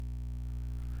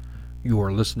You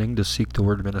are listening to Seek the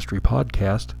Word Ministry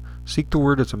podcast. Seek the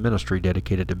Word is a ministry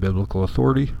dedicated to biblical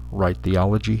authority, right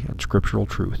theology, and scriptural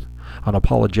truth. An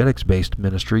apologetics-based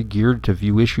ministry geared to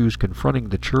view issues confronting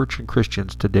the church and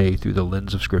Christians today through the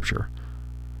lens of Scripture,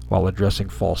 while addressing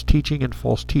false teaching and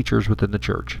false teachers within the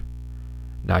church.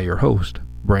 Now your host,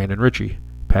 Brandon Richie,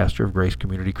 pastor of Grace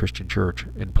Community Christian Church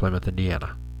in Plymouth,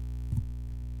 Indiana.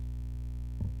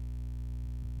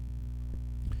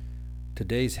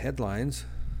 Today's headlines: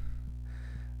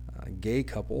 gay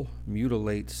couple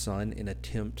mutilates son in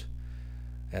attempt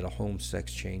at a home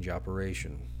sex change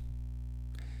operation.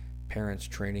 Parents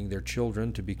training their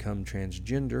children to become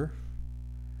transgender.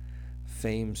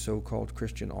 Famed so-called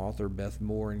Christian author Beth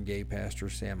and gay pastor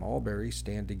Sam Alberry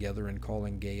stand together in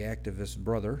calling gay activists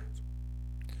brother.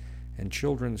 And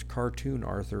children's cartoon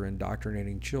author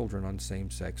indoctrinating children on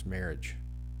same-sex marriage.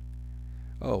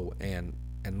 Oh, and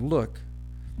a look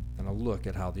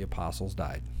at how the apostles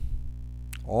died.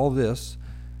 All this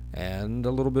and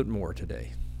a little bit more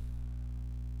today.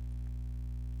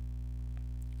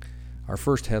 Our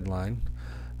first headline: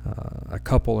 a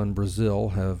couple in Brazil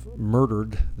have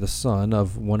murdered the son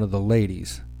of one of the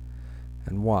ladies.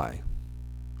 And why?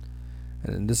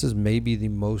 And this is maybe the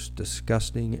most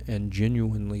disgusting and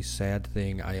genuinely sad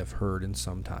thing I have heard in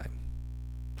some time.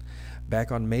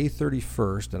 Back on May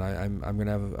 31st, and I'm going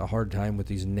to have a hard time with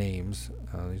these names.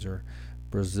 These are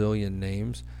Brazilian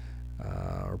names.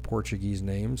 Or Portuguese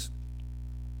names.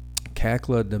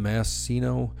 Cacla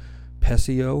Damasceno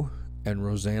Pescio and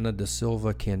Rosana da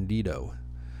Silva Candido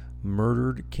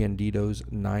murdered Candido's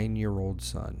 9-year-old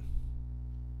son,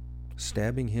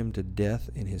 stabbing him to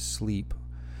death in his sleep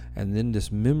and then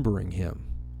dismembering him.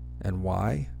 And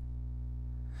why?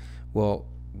 Well,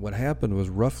 what happened was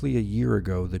roughly a year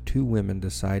ago, the two women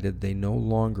decided they no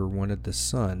longer wanted the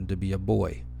son to be a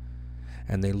boy,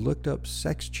 and they looked up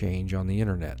sex change on the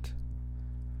internet.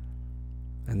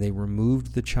 And they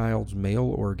removed the child's male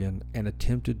organ and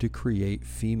attempted to create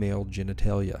female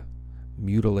genitalia,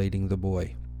 mutilating the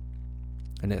boy.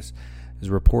 And this is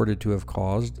reported to have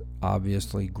caused,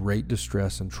 obviously, great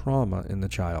distress and trauma in the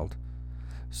child.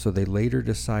 So they later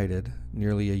decided,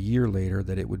 nearly a year later,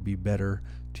 that it would be better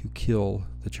to kill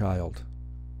the child.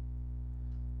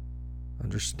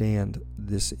 Understand,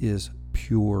 this is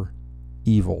pure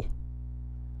evil.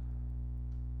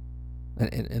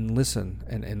 And listen,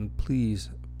 and please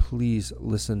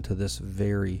listen to this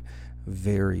very,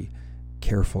 very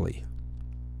carefully.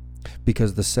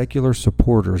 Because the secular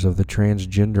supporters of the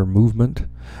transgender movement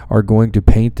are going to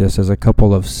paint this as a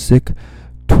couple of sick,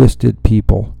 twisted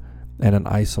people and an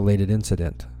isolated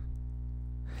incident.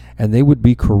 And they would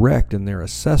be correct in their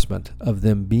assessment of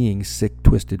them being sick,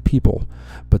 twisted people.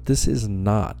 But this is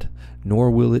not,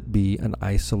 nor will it be, an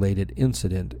isolated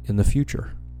incident in the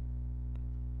future.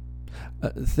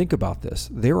 Think about this.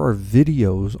 There are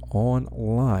videos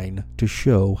online to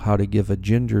show how to give a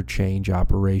gender change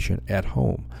operation at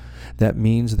home. That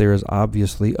means there is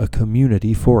obviously a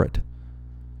community for it.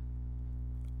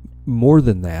 More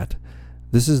than that,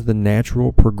 this is the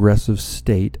natural progressive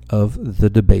state of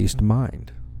the debased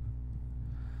mind.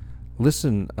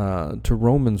 Listen to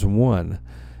Romans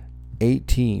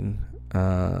 1:18,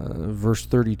 verse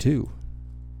 32.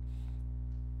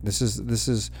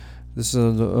 This is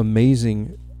an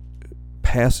amazing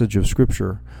passage of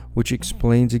Scripture which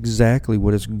explains exactly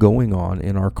what is going on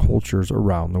in our cultures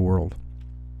around the world.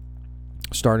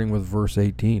 Starting with verse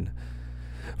 18.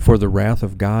 For the wrath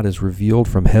of God is revealed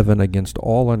from heaven against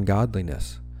all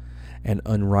ungodliness and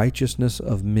unrighteousness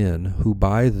of men who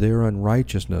by their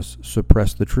unrighteousness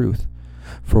suppress the truth.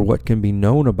 For what can be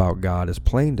known about God is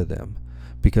plain to them,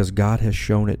 because God has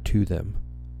shown it to them.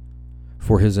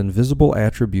 For his invisible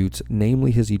attributes, namely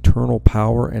his eternal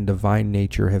power and divine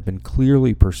nature, have been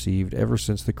clearly perceived ever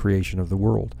since the creation of the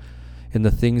world, in the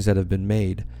things that have been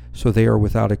made, so they are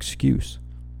without excuse.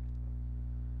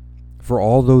 For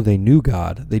although they knew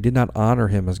God, they did not honor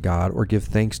him as God or give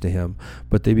thanks to him,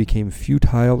 but they became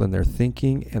futile in their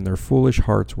thinking, and their foolish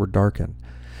hearts were darkened.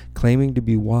 Claiming to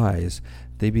be wise,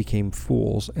 they became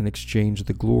fools and exchanged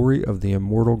the glory of the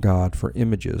immortal God for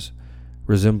images,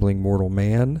 resembling mortal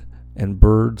man, and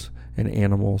birds, and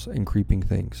animals, and creeping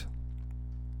things.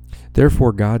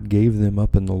 Therefore God gave them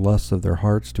up in the lusts of their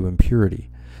hearts to impurity,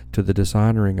 to the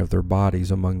dishonoring of their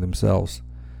bodies among themselves,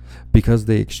 because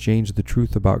they exchanged the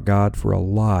truth about God for a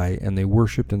lie, and they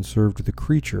worshipped and served the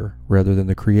creature rather than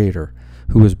the Creator,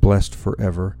 who is blessed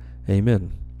forever.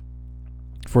 Amen.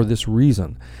 For this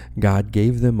reason God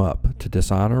gave them up to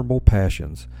dishonorable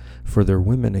passions, for their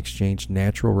women exchanged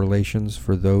natural relations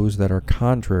for those that are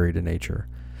contrary to nature.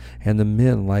 And the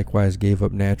men likewise gave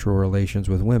up natural relations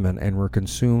with women and were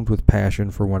consumed with passion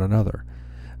for one another,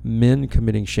 men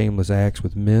committing shameless acts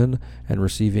with men and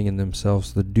receiving in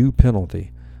themselves the due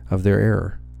penalty of their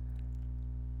error.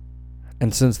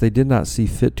 And since they did not see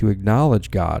fit to acknowledge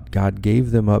God, God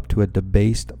gave them up to a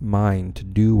debased mind to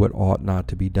do what ought not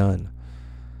to be done.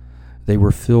 They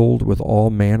were filled with all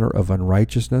manner of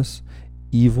unrighteousness,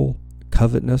 evil,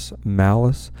 covetousness,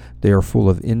 malice. They are full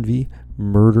of envy,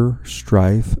 murder,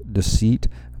 strife, deceit,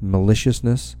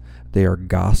 maliciousness. They are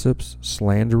gossips,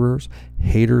 slanderers,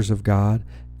 haters of God,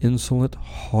 insolent,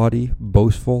 haughty,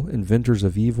 boastful, inventors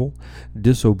of evil,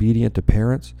 disobedient to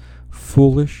parents,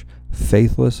 foolish,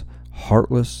 faithless,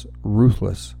 heartless,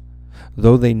 ruthless.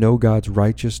 Though they know God's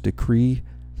righteous decree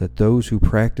that those who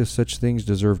practice such things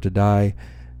deserve to die,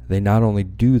 they not only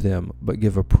do them, but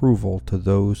give approval to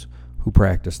those who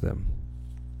practice them.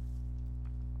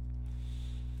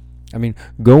 I mean,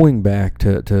 going back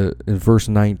to in verse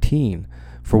 19,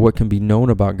 for what can be known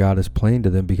about God is plain to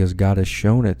them because God has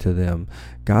shown it to them.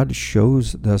 God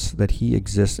shows us that he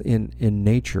exists in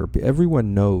nature.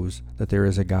 Everyone knows that there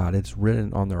is a God. It's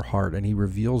written on their heart, and he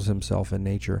reveals himself in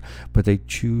nature, but they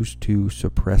choose to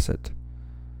suppress it.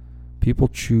 People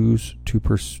choose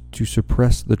to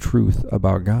suppress the truth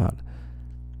about God.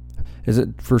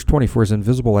 Verse 24, his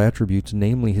invisible attributes,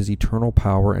 namely his eternal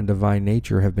power and divine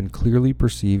nature, have been clearly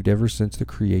perceived ever since the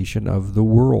creation of the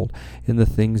world in the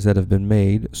things that have been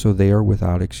made, so they are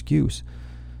without excuse.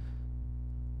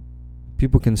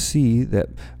 People can see that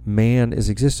man has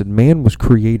existed. Man was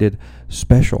created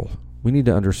special. We need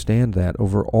to understand that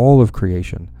over all of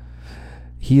creation.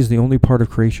 He is the only part of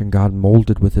creation God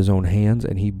molded with his own hands,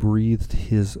 and he breathed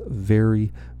his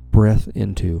very breath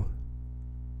into.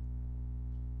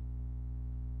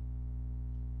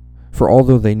 For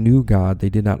although they knew God, they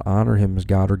did not honor him as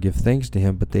God or give thanks to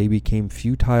him, but they became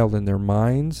futile in their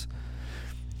minds,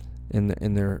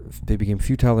 they became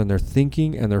futile in their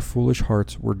thinking, and their foolish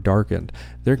hearts were darkened.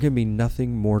 There can be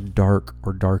nothing more dark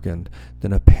or darkened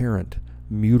than a parent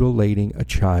mutilating a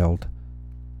child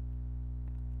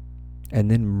and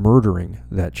then murdering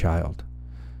that child.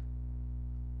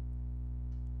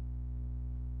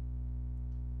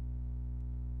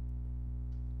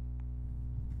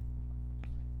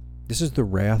 This is the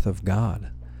wrath of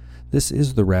God. This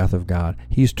is the wrath of God.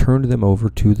 He's turned them over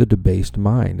to the debased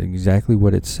mind. Exactly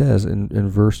what it says in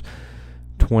verse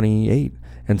 28.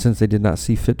 And since they did not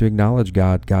see fit to acknowledge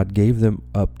God, God gave them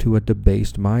up to a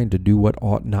debased mind to do what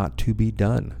ought not to be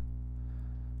done.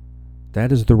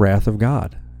 That is the wrath of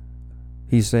God.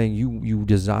 He's saying, you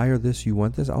desire this, you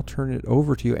want this, I'll turn it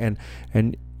over to you.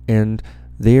 And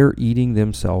they're eating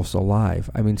themselves alive.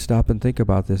 I mean, stop and think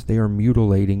about this. They are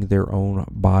mutilating their own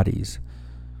bodies.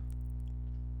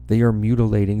 They are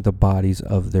mutilating the bodies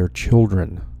of their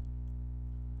children.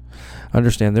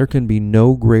 Understand, there can be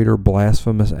no greater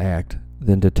blasphemous act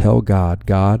than to tell God,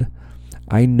 God,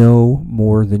 I know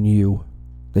more than you,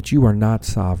 that you are not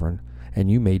sovereign, and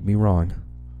you made me wrong.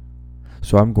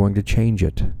 So I'm going to change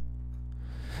it.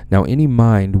 Now, any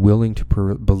mind willing to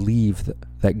believe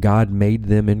that God made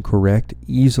them incorrect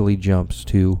easily jumps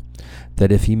to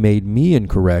that if he made me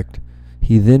incorrect,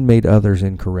 he then made others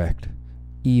incorrect,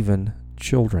 even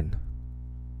children.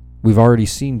 We've already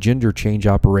seen gender change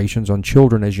operations on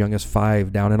children as young as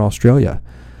 5 down in Australia.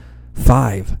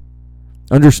 5.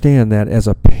 Understand that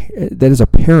that is a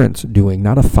parent's doing,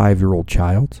 not a 5-year-old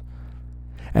child's.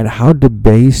 And how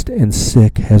debased and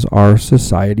sick has our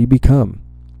society become?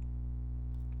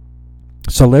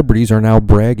 Celebrities are now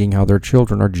bragging how their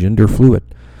children are gender fluid,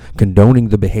 condoning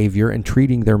the behavior and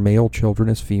treating their male children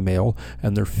as female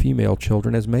and their female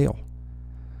children as male.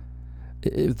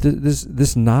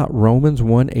 This not Romans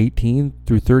 1:18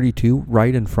 through 32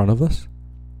 right in front of us?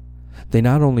 They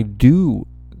not only do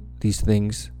these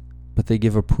things, but they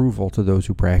give approval to those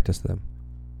who practice them.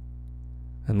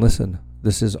 And listen,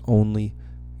 this is only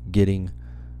getting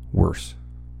worse.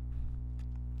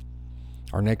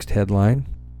 Our next headline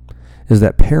is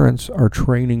that parents are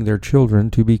training their children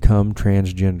to become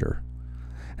transgender.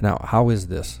 Now, how is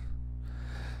this?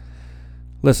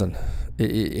 Listen,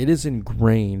 it is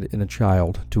ingrained in a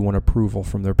child to want approval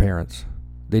from their parents.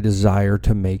 They desire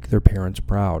to make their parents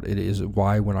proud. It is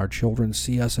why when our children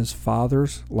see us as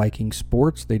fathers liking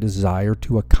sports, they desire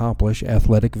to accomplish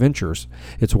athletic ventures.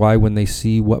 It's why when they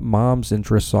see what mom's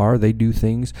interests are, they do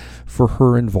things for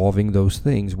her involving those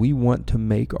things. We want to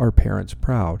make our parents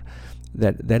proud.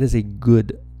 That is a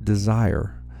good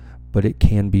desire, but it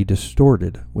can be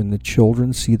distorted when the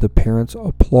children see the parents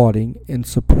applauding and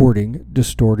supporting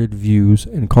distorted views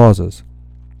and causes.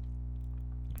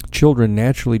 Children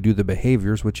naturally do the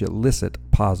behaviors which elicit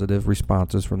positive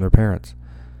responses from their parents.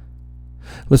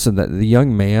 Listen, the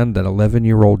young man, that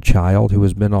 11-year-old child who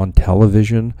has been on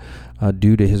television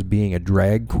due to his being a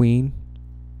drag queen,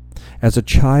 as a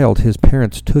child, his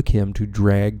parents took him to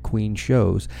drag queen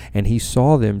shows, and he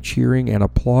saw them cheering and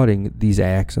applauding these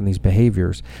acts and these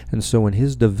behaviors. And so in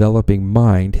his developing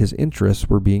mind, his interests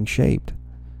were being shaped.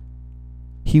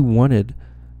 He wanted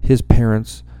his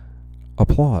parents'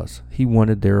 applause. He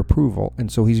wanted their approval.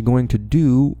 And so he's going to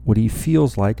do what he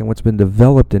feels like and what's been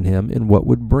developed in him and what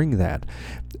would bring that.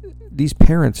 These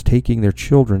parents taking their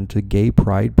children to gay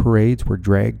pride parades where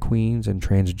drag queens and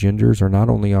transgenders are not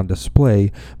only on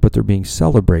display, but they're being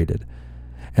celebrated.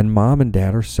 And mom and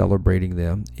dad are celebrating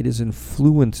them. It is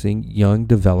influencing young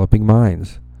developing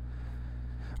minds.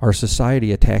 Our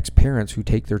society attacks parents who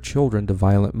take their children to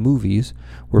violent movies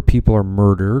where people are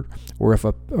murdered, or if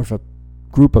a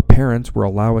group of parents were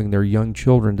allowing their young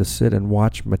children to sit and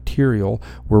watch material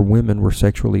where women were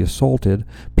sexually assaulted,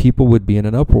 people would be in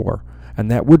an uproar. And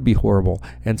that would be horrible,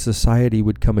 and society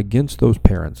would come against those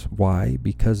parents. Why?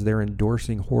 Because they're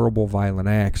endorsing horrible, violent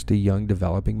acts to young,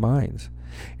 developing minds.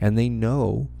 And they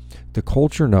know, the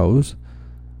culture knows,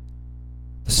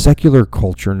 the secular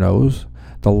culture knows,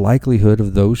 the likelihood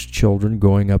of those children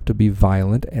growing up to be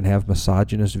violent and have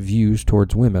misogynist views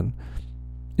towards women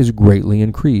is greatly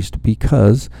increased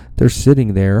because they're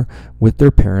sitting there with their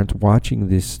parents watching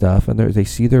this stuff, and they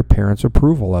see their parents'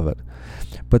 approval of it.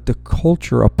 But the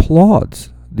culture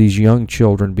applauds these young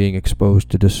children being exposed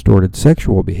to distorted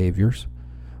sexual behaviors.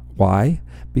 Why?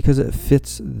 Because it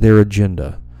fits their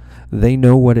agenda. They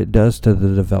know what it does to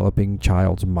the developing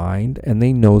child's mind, and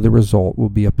they know the result will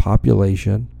be a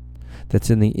population that's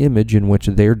in the image in which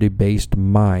their debased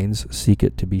minds seek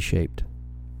it to be shaped.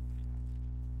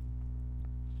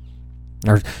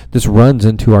 This runs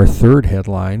into our third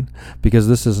headline, because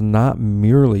this is not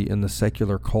merely in the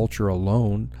secular culture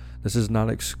alone. This is not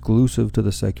exclusive to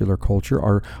the secular culture.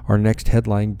 Our next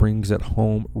headline brings it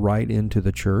home right into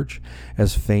the church,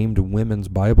 as famed women's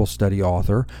Bible study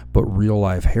author, but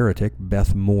real-life heretic,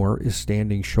 Beth Moore, is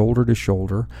standing shoulder to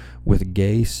shoulder with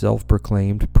gay,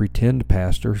 self-proclaimed pretend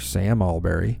pastor Sam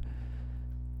Alberry.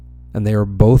 And they are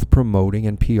both promoting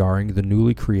and PRing the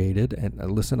newly created, and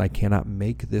listen, I cannot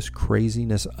make this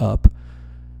craziness up,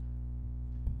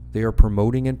 they are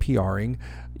promoting and PRing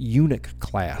Eunuch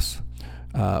class,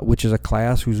 which is a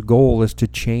class whose goal is to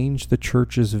change the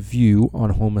church's view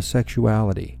on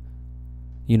homosexuality.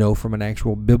 You know, from an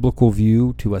actual biblical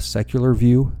view to a secular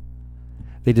view.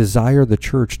 They desire the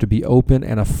church to be open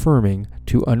and affirming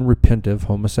to unrepentant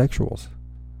homosexuals.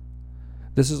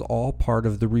 This is all part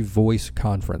of the Revoice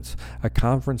Conference, a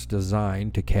conference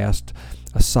designed to cast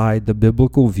aside the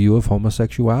biblical view of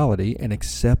homosexuality and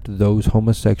accept those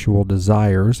homosexual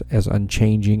desires as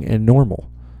unchanging and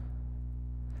normal.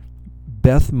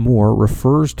 Beth Moore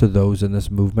refers to those in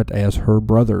this movement as her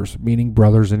brothers, meaning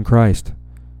brothers in Christ.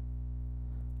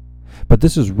 But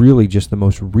this is really just the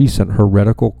most recent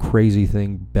heretical, crazy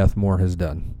thing Beth Moore has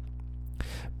done.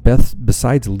 Beth,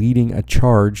 besides leading a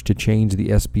charge to change the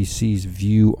SBC's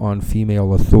view on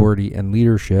female authority and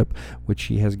leadership, which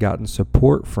she has gotten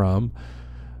support from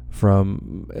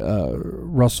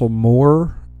Russell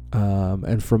Moore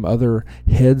and from other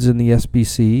heads in the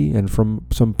SBC and from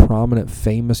some prominent,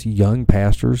 famous young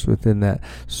pastors within that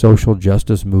social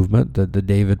justice movement, the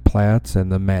David Platts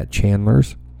and the Matt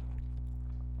Chandlers.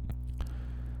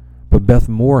 But Beth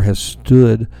Moore has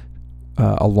stood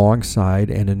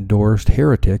alongside and endorsed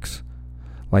heretics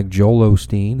like Joel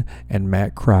Osteen and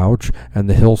Matt Crouch and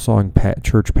the Hillsong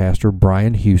church pastor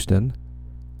Brian Houston.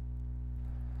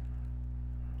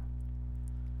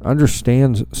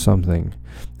 Understands something,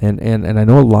 and I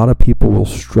know a lot of people will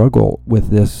struggle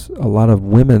with this, a lot of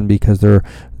women, because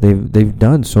they've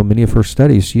done so many of her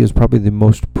studies. She is probably the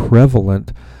most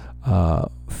prevalent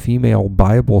female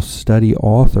Bible study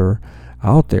author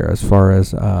out there as far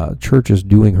as churches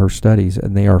doing her studies,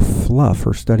 and they are fluff.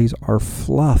 Her studies are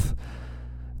fluff.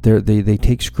 They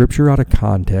take scripture out of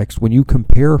context. When you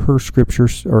compare her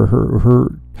scriptures or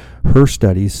her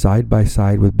studies side by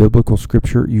side with biblical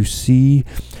scripture, you see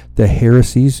the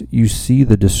heresies, you see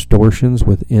the distortions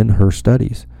within her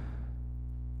studies.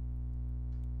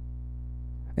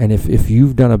 And if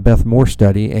you've done a Beth Moore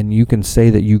study and you can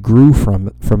say that you grew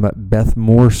from a Beth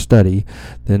Moore study,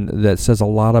 then that says a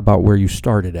lot about where you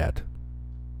started at.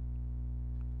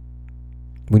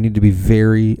 We need to be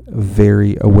very,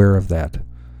 very aware of that.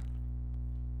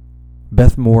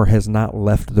 Beth Moore has not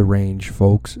left the range,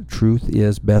 folks. Truth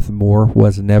is, Beth Moore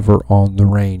was never on the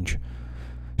range.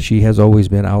 She has always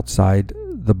been outside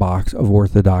the box of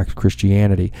Orthodox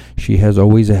Christianity. She has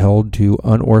always held to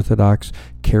unorthodox,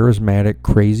 charismatic,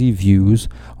 crazy views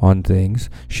on things.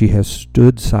 She has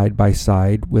stood side by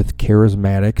side with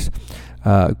charismatics,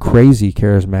 crazy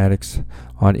charismatics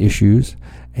on issues,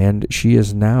 and she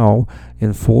is now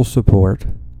in full support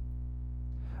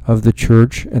of the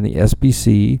church and the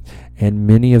SBC and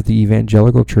many of the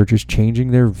evangelical churches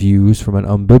changing their views from an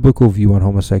unbiblical view on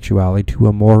homosexuality to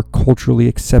a more culturally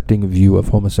accepting view of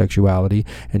homosexuality.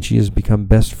 And she has become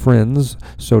best friends,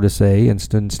 so to say, and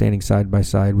standing side by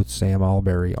side with Sam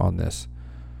Alberry on this.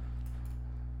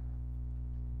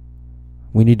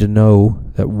 We need to know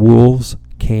that wolves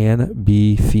can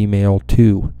be female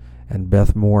too, and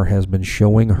Beth Moore has been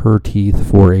showing her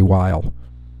teeth for a while.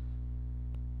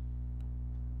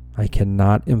 I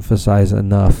cannot emphasize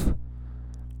enough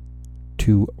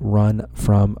to run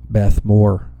from Beth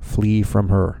Moore, flee from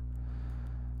her.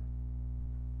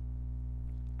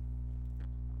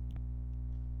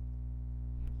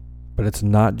 But it's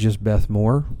not just Beth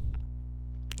Moore.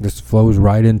 This flows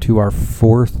right into our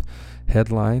fourth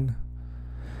headline.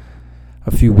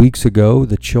 A few weeks ago,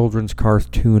 the children's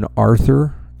cartoon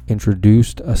Arthur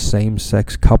introduced a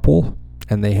same-sex couple,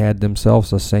 and they had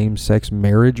themselves a same-sex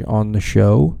marriage on the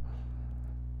show.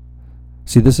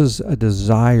 See, this is a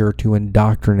desire to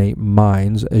indoctrinate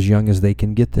minds as young as they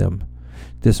can get them.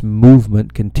 This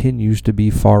movement continues to be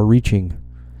far-reaching.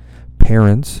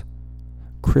 Parents,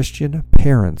 Christian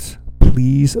parents,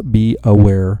 please be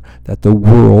aware that the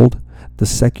world, the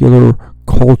secular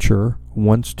culture,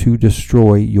 wants to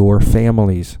destroy your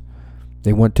families.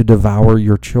 They want to devour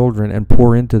your children and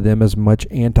pour into them as much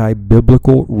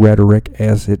anti-biblical rhetoric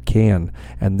as it can,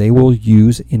 and they will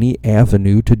use any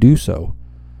avenue to do so.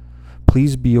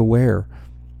 Please be aware,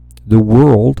 the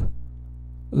world,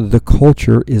 the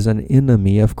culture is an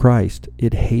enemy of Christ.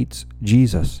 It hates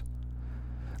Jesus.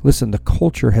 Listen, the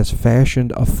culture has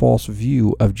fashioned a false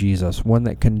view of Jesus, one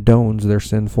that condones their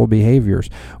sinful behaviors,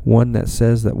 one that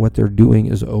says that what they're doing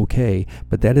is okay,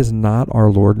 but that is not our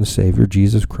Lord and Savior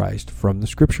Jesus Christ from the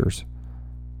Scriptures.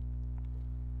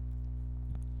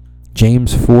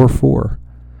 James 4:4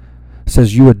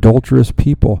 says, "You adulterous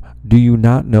people, do you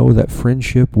not know that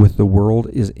friendship with the world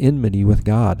is enmity with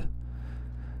God?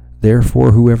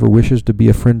 Therefore, whoever wishes to be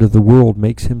a friend of the world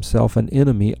makes himself an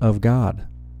enemy of God."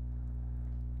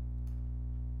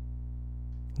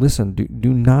 Listen,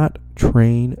 do not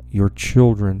train your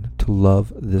children to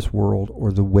love this world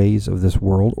or the ways of this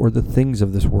world or the things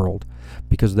of this world,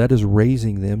 because that is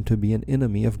raising them to be an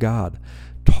enemy of God.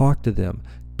 Talk to them.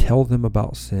 Tell them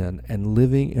about sin and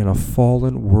living in a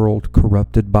fallen world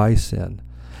corrupted by sin,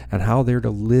 and how they're to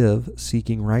live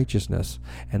seeking righteousness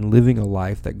and living a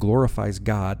life that glorifies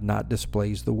God, not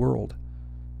displays the world.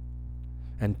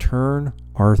 And turn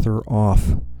Arthur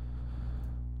off.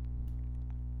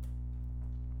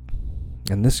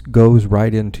 And this goes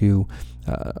right into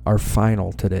our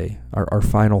final today, our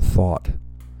final thought.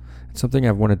 It's something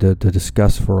I've wanted to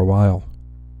discuss for a while.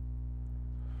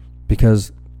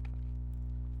 Because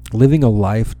living a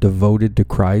life devoted to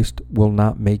Christ will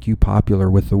not make you popular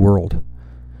with the world.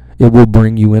 It will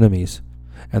bring you enemies,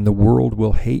 and the world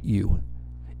will hate you.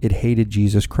 It hated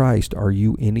Jesus Christ. Are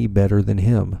you any better than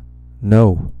him?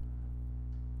 No.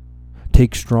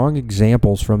 Take strong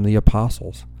examples from the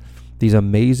apostles. These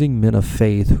amazing men of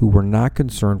faith who were not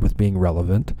concerned with being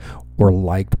relevant or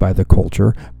liked by the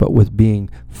culture, but with being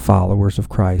followers of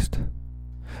Christ.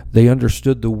 They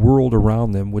understood the world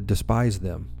around them would despise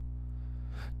them.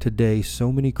 Today,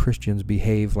 so many Christians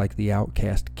behave like the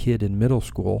outcast kid in middle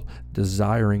school,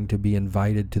 desiring to be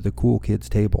invited to the cool kids'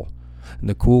 table, and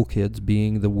the cool kids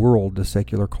being the world, the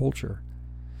secular culture.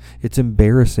 It's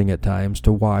embarrassing at times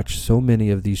to watch so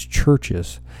many of these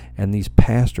churches and these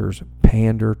pastors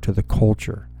pander to the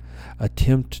culture,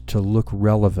 attempt to look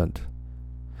relevant.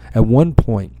 At one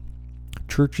point,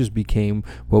 churches became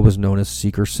what was known as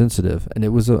seeker-sensitive, and it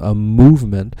was a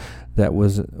movement that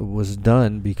was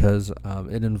done because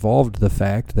it involved the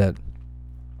fact that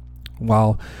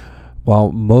while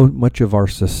much of our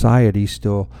society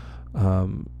still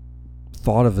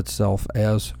thought of itself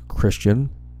as Christian,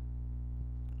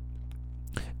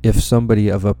 if somebody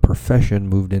of a profession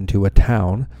moved into a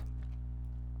town,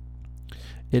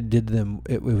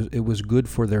 it was good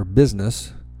for their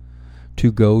business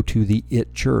to go to the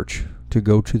church, to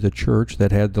go to the church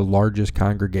that had the largest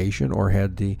congregation or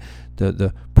had the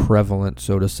prevalent,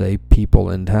 so to say, people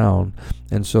in town.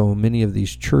 And so many of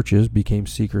these churches became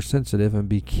seeker-sensitive and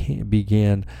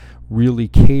began really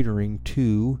catering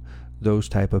to those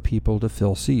type of people to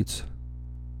fill seats.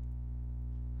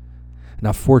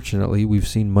 Now, fortunately, we've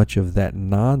seen much of that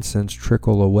nonsense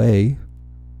trickle away,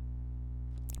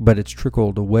 But it's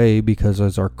trickled away because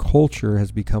as our culture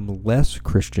has become less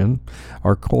Christian,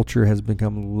 our culture has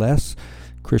become less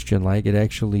Christian-like, it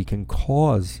actually can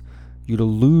cause you to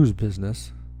lose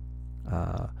business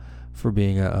for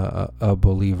being a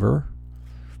believer.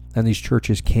 And these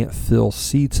churches can't fill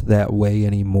seats that way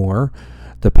anymore.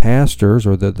 The pastors,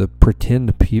 or the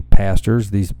pretend pastors,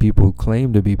 these people who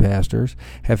claim to be pastors,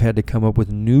 have had to come up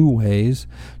with new ways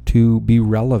to be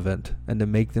relevant and to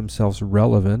make themselves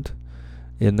relevant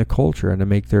in the culture and to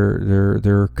make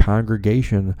their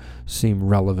congregation seem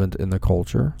relevant in the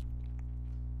culture.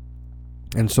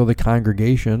 And so the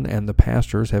congregation and the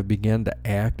pastors have begun to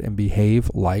act and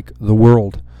behave like the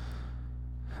world.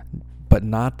 But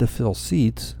not to fill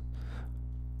seats.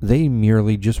 They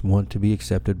merely just want to be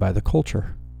accepted by the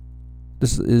culture.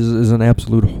 This is an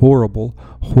absolute horrible,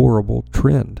 horrible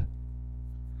trend.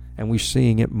 And we're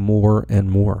seeing it more and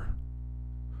more.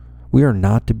 We are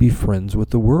not to be friends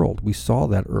with the world. We saw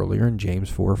that earlier in James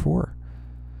 4:4.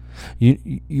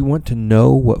 You want to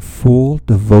know what full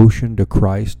devotion to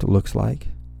Christ looks like?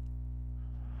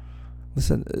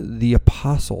 Listen, the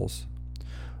apostles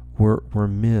were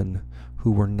men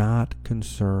who were not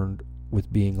concerned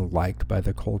with being liked by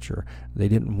the culture. They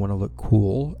didn't want to look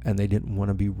cool, and they didn't want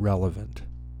to be relevant.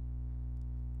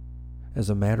 As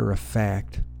a matter of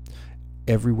fact,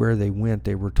 everywhere they went,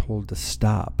 they were told to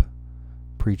stop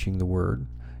preaching the word,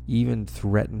 even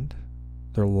threatened.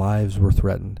 Their lives were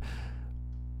threatened.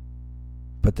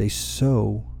 But they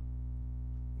so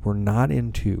were not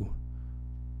into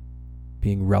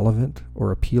being relevant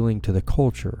or appealing to the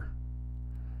culture.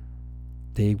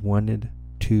 They wanted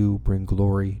to bring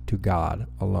glory to God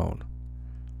alone.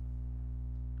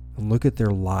 And look at their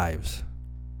lives.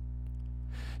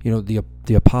 You know,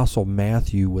 the apostle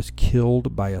Matthew was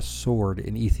killed by a sword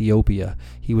in Ethiopia.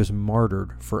 He was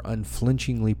martyred for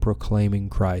unflinchingly proclaiming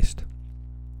Christ.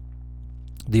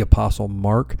 The apostle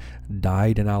Mark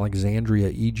died in Alexandria,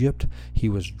 Egypt. He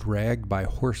was dragged by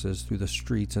horses through the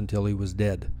streets until he was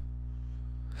dead.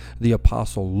 The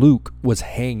apostle Luke was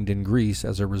hanged in Greece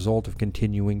as a result of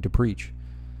continuing to preach.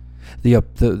 The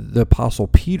apostle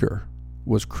Peter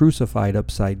was crucified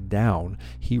upside down.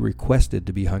 He requested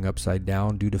to be hung upside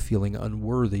down due to feeling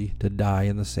unworthy to die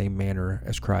in the same manner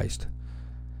as Christ.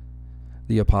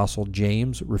 The apostle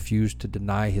James refused to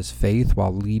deny his faith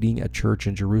while leading a church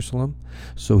in Jerusalem,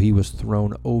 so he was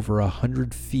thrown over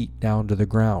 100 feet down to the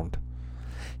ground.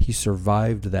 He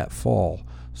survived that fall,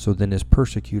 so then his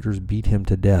persecutors beat him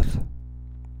to death.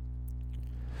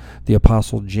 The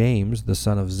apostle James, the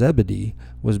son of Zebedee,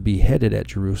 was beheaded at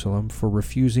Jerusalem for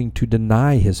refusing to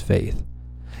deny his faith.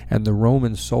 And the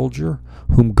Roman soldier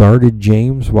whom guarded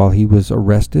James while he was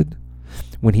arrested,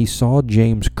 when he saw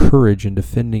James' courage in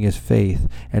defending his faith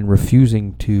and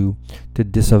refusing to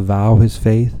disavow his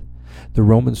faith, the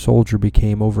Roman soldier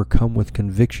became overcome with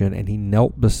conviction, and he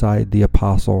knelt beside the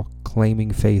apostle,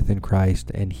 claiming faith in Christ,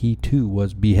 and he too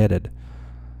was beheaded.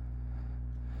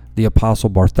 The apostle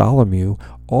Bartholomew,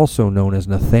 also known as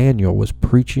Nathanael, was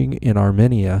preaching in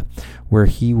Armenia, where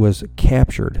he was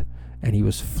captured, and he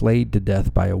was flayed to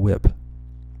death by a whip.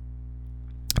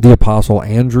 The apostle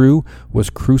Andrew was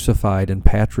crucified in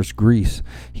Patras, Greece.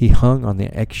 He hung on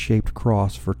the X-shaped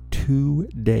cross for 2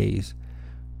 days,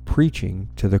 preaching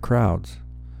to the crowds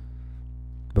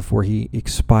before he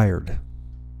expired.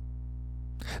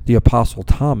 The apostle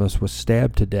Thomas was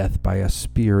stabbed to death by a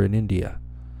spear in India.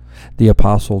 The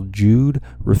apostle Jude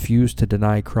refused to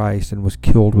deny Christ and was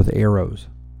killed with arrows.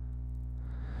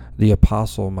 The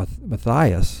apostle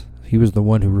Matthias, he was the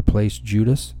one who replaced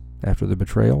Judas after the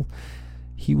betrayal.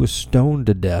 He was stoned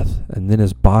to death and then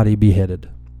his body beheaded.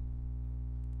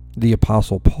 The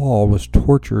apostle Paul was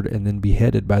tortured and then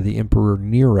beheaded by the emperor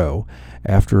Nero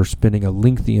after spending a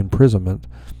lengthy imprisonment,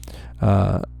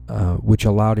 which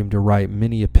allowed him to write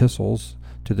many epistles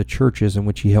to the churches in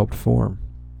which he helped form.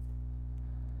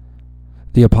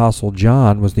 The apostle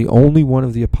John was the only one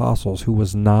of the apostles who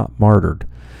was not martyred.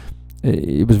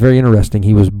 It was very interesting.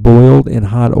 He was boiled in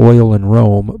hot oil in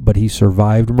Rome, but he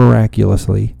survived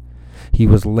miraculously. He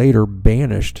was later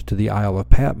banished to the Isle of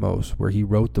Patmos, where he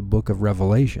wrote the book of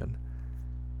Revelation.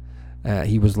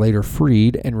 He was later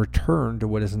freed and returned to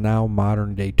what is now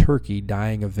modern-day Turkey,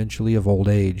 dying eventually of old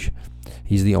age.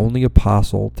 He's the only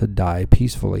apostle to die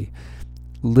peacefully.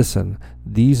 Listen,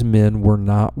 these men were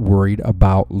not worried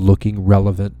about looking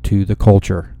relevant to the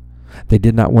culture. They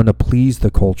did not want to please the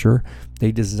culture.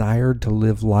 They desired to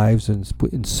live lives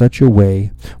in such a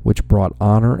way which brought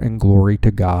honor and glory to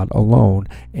God alone,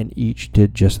 and each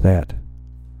did just that.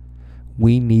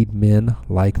 We need men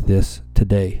like this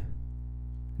today.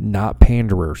 Not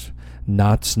panderers,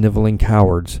 not sniveling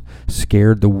cowards,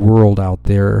 scared the world out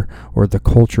there or the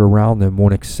culture around them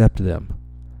won't accept them.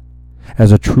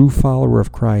 As a true follower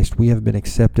of Christ, we have been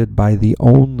accepted by the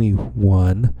only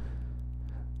one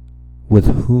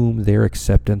with whom their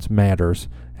acceptance matters,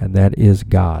 and that is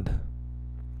God.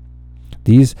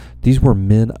 These were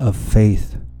men of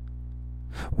faith.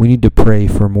 We need to pray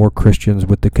for more Christians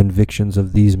with the convictions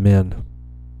of these men.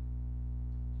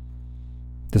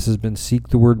 This has been Seek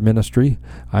the Word Ministry.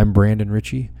 I'm Brandon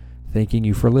Richie, thanking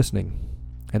you for listening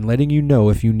and letting you know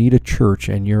if you need a church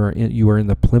and you are in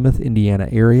the Plymouth, Indiana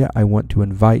area, I want to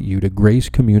invite you to Grace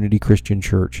Community Christian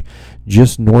Church,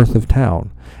 just north of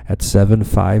town at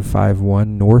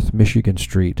 7551 North Michigan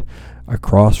Street,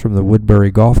 across from the Woodbury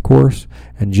Golf Course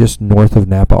and just north of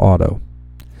Napa Auto.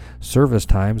 Service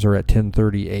times are at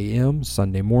 10:30 a.m.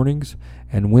 Sunday mornings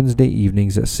and Wednesday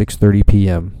evenings at 6:30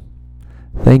 p.m.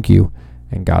 Thank you,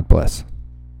 and God bless.